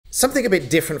Something a bit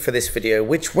different for this video,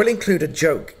 which will include a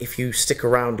joke if you stick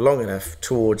around long enough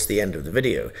towards the end of the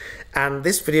video. And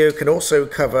this video can also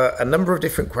cover a number of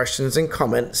different questions and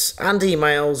comments and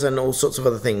emails and all sorts of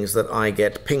other things that I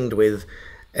get pinged with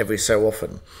every so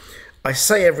often. I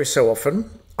say every so often.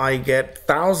 I get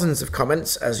thousands of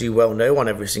comments, as you well know, on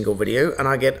every single video, and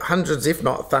I get hundreds, if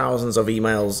not thousands, of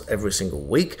emails every single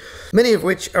week, many of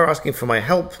which are asking for my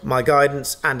help, my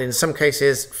guidance, and in some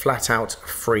cases, flat out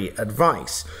free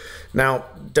advice. Now,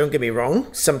 don't get me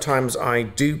wrong, sometimes I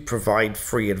do provide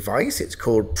free advice. It's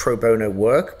called pro bono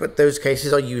work, but those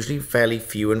cases are usually fairly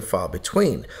few and far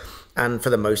between, and for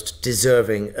the most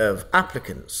deserving of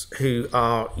applicants, who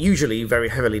are usually very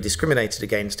heavily discriminated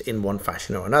against in one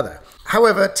fashion or another.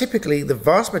 However, typically the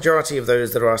vast majority of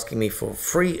those that are asking me for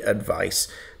free advice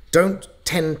don't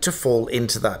tend to fall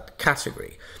into that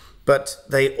category, but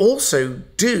they also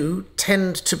do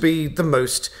tend to be the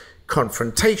most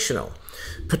confrontational,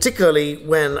 particularly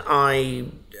when I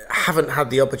haven't had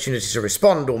the opportunity to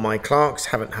respond, or my clerks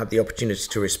haven't had the opportunity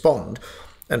to respond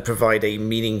and provide a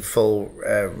meaningful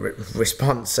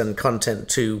response and content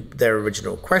to their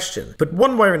original question. But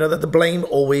one way or another, the blame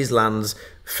always lands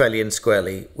fairly and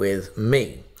squarely with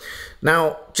me.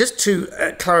 Now, just to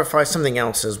clarify something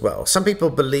else as well, some people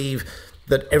believe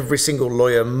that every single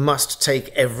lawyer must take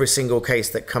every single case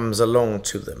that comes along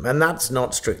to them, and that's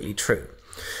not strictly true.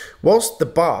 Whilst the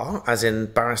bar, as in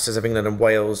Barristers of England and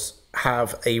Wales,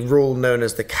 have a rule known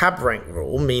as the cab rank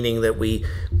rule, meaning that we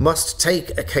must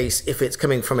take a case if it's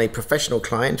coming from a professional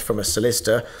client, from a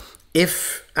solicitor,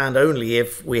 if and only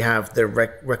if we have the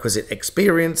requisite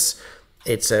experience,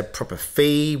 it's a proper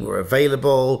fee, we're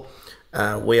available,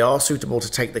 we are suitable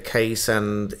to take the case,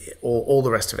 and all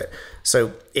the rest of it.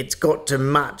 So it's got to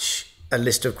match a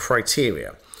list of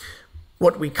criteria.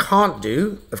 What we can't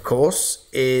do, of course,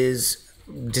 is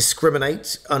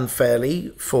discriminate unfairly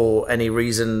for any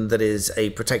reason that is a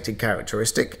protected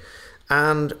characteristic,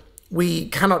 and we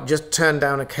cannot just turn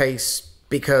down a case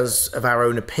because of our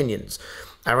own opinions.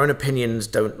 Our own opinions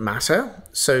don't matter,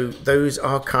 so those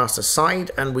are cast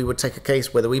aside, and we would take a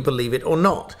case whether we believe it or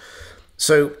not.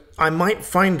 So I might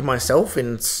find myself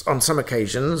on some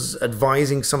occasions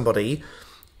advising somebody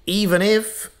even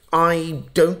if I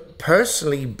don't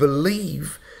personally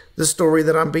believe the story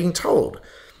that I'm being told,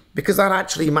 because that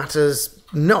actually matters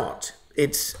not.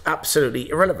 It's absolutely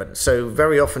irrelevant. So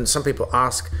very often some people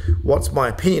ask, what's my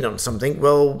opinion on something?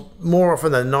 Well, more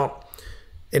often than not,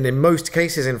 and in most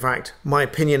cases, in fact, my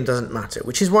opinion doesn't matter,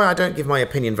 which is why I don't give my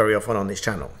opinion very often on this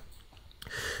channel.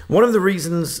 One of the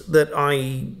reasons that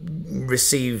I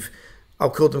receive, I'll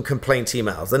call them complaint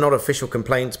emails, they're not official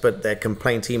complaints, but they're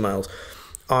complaint emails,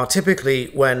 are typically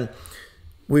when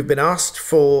we've been asked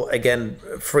for, again,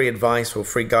 free advice or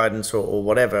free guidance or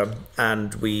whatever,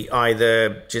 and we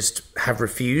either just have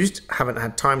refused, haven't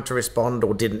had time to respond,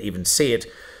 or didn't even see it.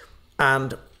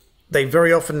 And they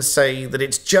very often say that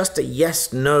it's just a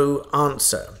yes-no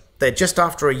answer. They're just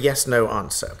after a yes-no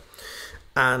answer.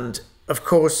 And of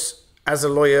course, as a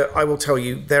lawyer, I will tell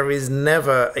you, there is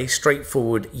never a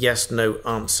straightforward yes-no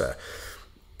answer.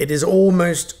 It is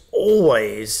almost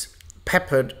always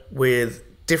peppered with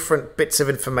different bits of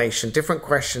information, different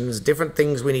questions, different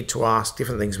things we need to ask,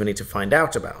 different things we need to find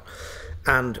out about.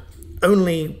 And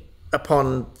only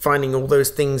upon finding all those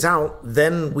things out,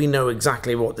 then we know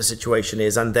exactly what the situation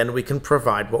is, and then we can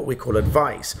provide what we call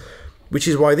advice, which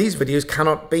is why these videos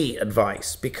cannot be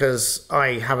advice, because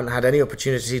I haven't had any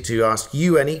opportunity to ask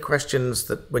you any questions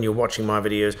that when you're watching my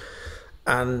videos,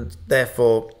 and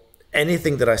therefore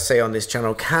anything that I say on this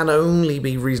channel can only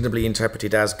be reasonably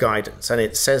interpreted as guidance, and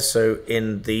it says so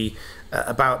in the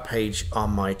About page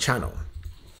on my channel.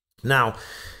 Now,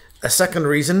 a second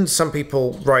reason some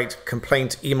people write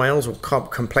complaint emails or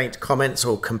complaint comments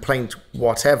or complaint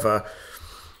whatever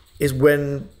is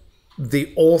when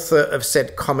the author of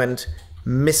said comment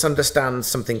misunderstands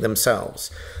something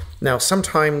themselves. Now,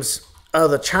 sometimes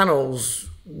other channels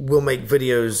will make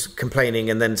videos complaining,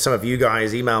 and then some of you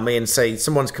guys email me and say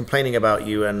someone's complaining about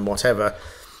you and whatever.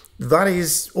 That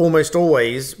is almost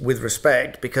always with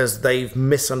respect, because they've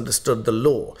misunderstood the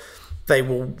law. They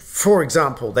will, for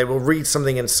example, they will read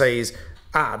something and says,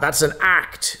 that's an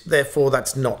act, therefore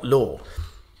that's not law.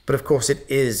 But of course it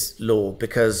is law,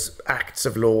 because acts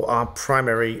of law are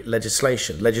primary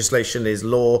legislation. Legislation is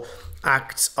law,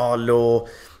 acts are law.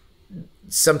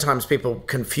 Sometimes people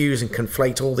confuse and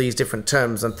conflate all these different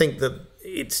terms and think that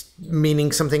it's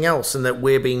meaning something else, and that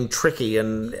we're being tricky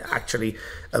and actually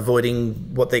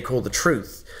avoiding what they call the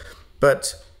truth.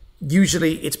 But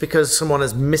usually it's because someone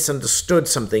has misunderstood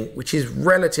something which is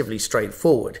relatively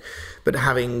straightforward, but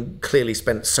having clearly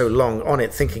spent so long on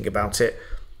it, thinking about it,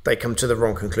 they come to the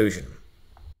wrong conclusion.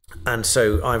 And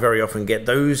so I very often get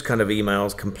those kind of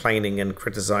emails complaining and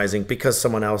criticizing because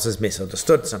someone else has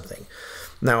misunderstood something.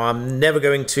 Now, I'm never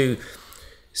going to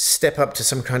step up to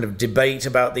some kind of debate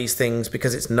about these things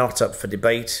because it's not up for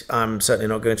debate. I'm certainly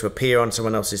not going to appear on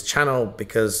someone else's channel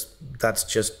because that's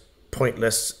just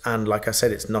pointless. And like I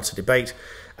said, it's not a debate.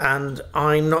 And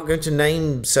I'm not going to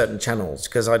name certain channels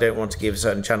because I don't want to give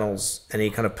certain channels any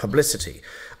kind of publicity.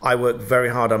 I work very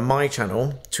hard on my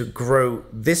channel to grow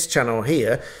this channel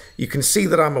here. You can see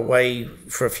that I'm away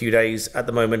for a few days at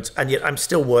the moment, and yet I'm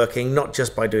still working, not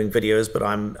just by doing videos, but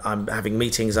I'm having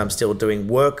meetings, I'm still doing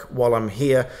work while I'm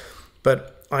here.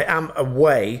 But I am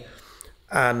away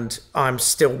and I'm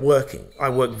still working. I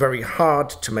work very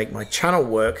hard to make my channel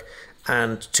work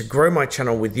and to grow my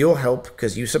channel with your help,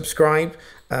 because you subscribe.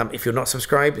 If you're not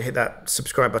subscribed, hit that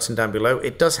subscribe button down below.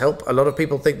 It does help. A lot of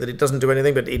people think that it doesn't do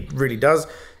anything, but it really does.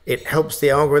 It helps the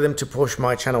algorithm to push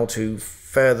my channel to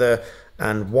further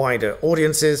and wider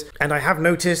audiences. And I have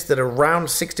noticed that around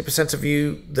 60% of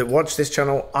you that watch this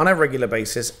channel on a regular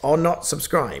basis are not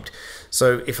subscribed.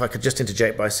 So if I could just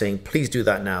interject by saying, please do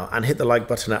that now and hit the like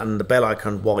button and the bell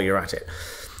icon while you're at it.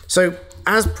 So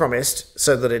as promised,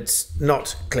 so that it's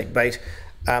not clickbait,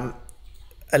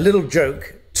 a little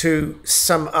joke to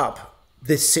sum up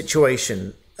this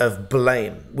situation of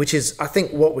blame, which is, I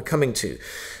think, what we're coming to.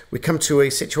 We come to a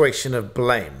situation of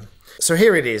blame. So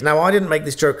here it is. Now, I didn't make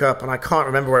this joke up, and I can't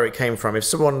remember where it came from. If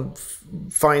someone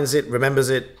finds it, remembers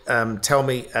it, tell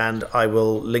me, and I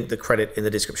will link the credit in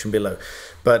the description below.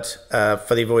 But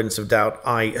for the avoidance of doubt,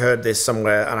 I heard this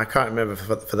somewhere, and I can't remember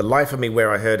for the life of me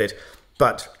where I heard it,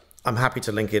 but I'm happy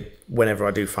to link it whenever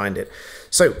I do find it.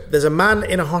 So there's a man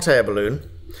in a hot air balloon,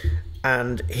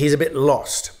 and he's a bit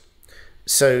lost.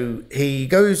 So he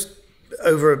goes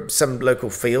over some local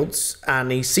fields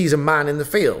and he sees a man in the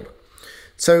field.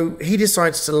 So he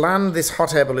decides to land this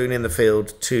hot air balloon in the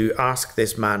field to ask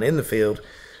this man in the field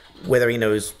whether he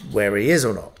knows where he is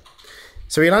or not.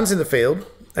 So he lands in the field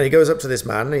and he goes up to this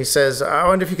man and he says, I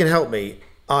wonder if you can help me.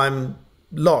 I'm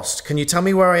lost. Can you tell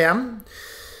me where I am?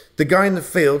 The guy in the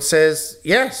field says,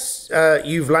 yes,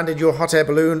 you've landed your hot air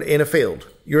balloon in a field.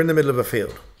 You're in the middle of a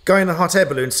field. Guy in the hot air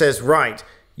balloon says, right,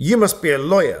 you must be a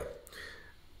lawyer.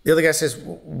 The other guy says,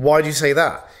 why do you say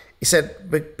that? He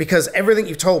said, because everything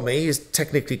you've told me is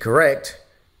technically correct,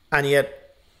 and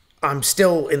yet I'm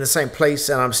still in the same place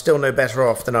and I'm still no better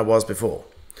off than I was before.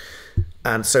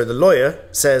 And so the lawyer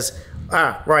says,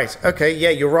 right, okay, yeah,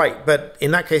 you're right. But in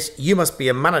that case, you must be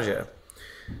a manager.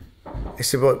 He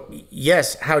said, well,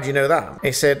 yes, how do you know that?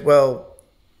 He said, well,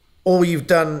 all you've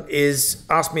done is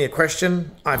ask me a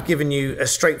question. I've given you a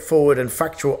straightforward and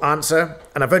factual answer,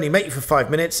 and I've only met you for 5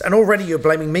 minutes, and already you're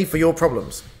blaming me for your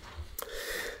problems.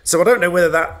 So I don't know whether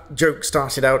that joke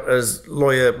started out as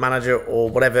lawyer, manager, or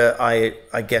whatever.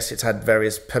 I guess it's had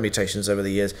various permutations over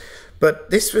the years.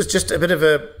 But this was just a bit of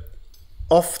a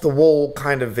off-the-wall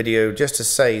kind of video, just to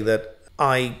say that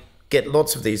I get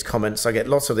lots of these comments, I get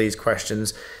lots of these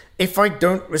questions. If I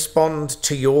don't respond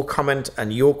to your comment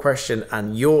and your question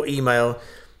and your email,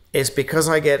 it's because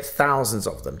I get thousands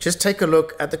of them. Just take a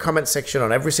look at the comment section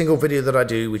on every single video that I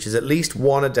do, which is at least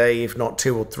 1 a day, if not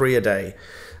 2 or 3 a day.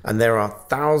 And there are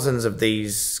thousands of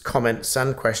these comments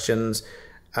and questions.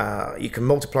 You can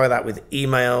multiply that with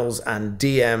emails and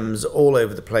DMs all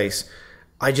over the place.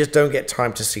 I just don't get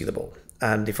time to see them all.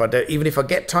 And if I don't, even if I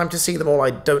get time to see them all,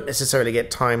 I don't necessarily get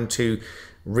time to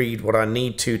read what I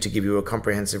need to give you a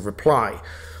comprehensive reply.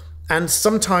 And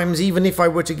sometimes, even if I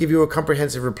were to give you a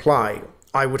comprehensive reply,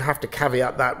 I would have to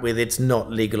caveat that with it's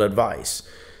not legal advice.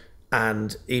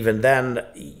 And even then,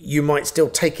 you might still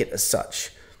take it as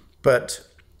such. But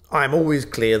I'm always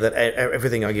clear that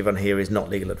everything I give on here is not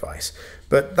legal advice.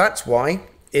 But that's why,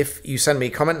 if you send me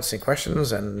comments and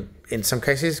questions, and in some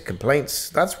cases complaints,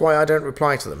 that's why I don't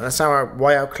reply to them. That's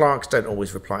why our clerks don't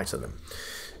always reply to them.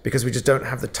 Because we just don't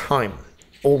have the time,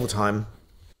 all the time,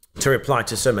 to reply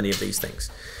to so many of these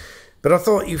things. But I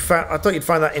thought you'd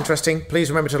find that interesting. Please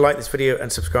remember to like this video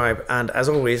and subscribe. And as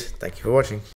always, thank you for watching.